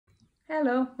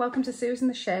Hello, welcome to Sue's in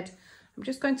the Shed. I'm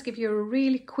just going to give you a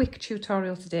really quick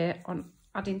tutorial today on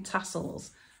adding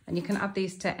tassels, and you can add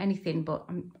these to anything, but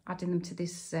I'm adding them to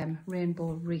this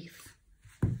rainbow wreath.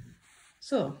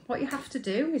 So what you have to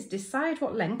do is decide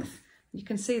what length. You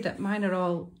can see that mine are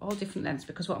all different lengths,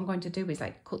 because what I'm going to do is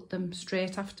like cut them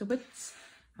straight afterwards.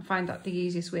 I find that the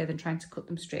easiest way than trying to cut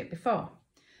them straight before.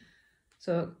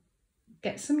 So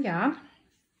get some yarn,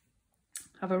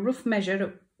 have a rough measure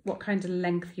of what kind of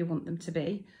length you want them to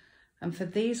be, and for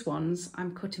these ones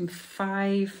I'm doing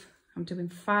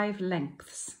 5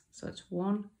 lengths, so it's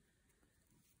 1,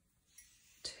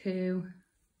 2,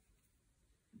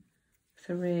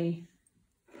 3,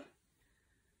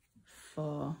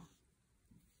 4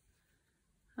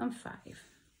 and 5.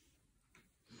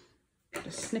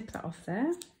 Just snip that off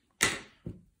there. I'm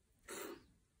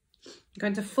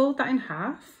going to fold that in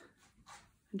half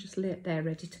and just lay it there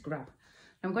ready to grab.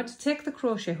 I'm going to take the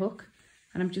crochet hook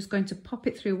and I'm just going to pop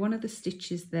it through one of the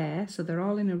stitches there, so they're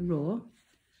all in a row.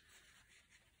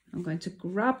 I'm going to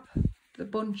grab the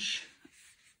bunch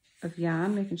of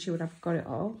yarn, making sure that I've got it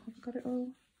all. Have I got it all?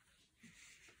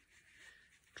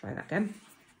 Try that again.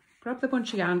 Grab the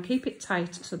bunch of yarn, keep it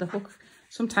tight so the hook,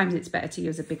 sometimes it's better to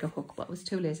use a bigger hook, but I was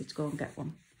too lazy to go and get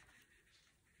one.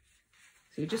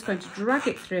 So you're just going to drag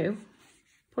it through,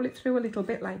 pull it through a little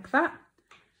bit like that.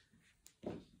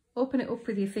 Open it up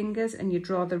with your fingers and you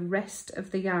draw the rest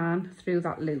of the yarn through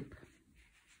that loop.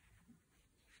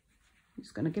 I'm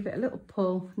just going to give it a little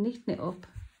pull, neaten it up,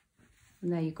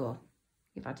 and there you go.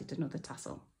 You've added another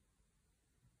tassel.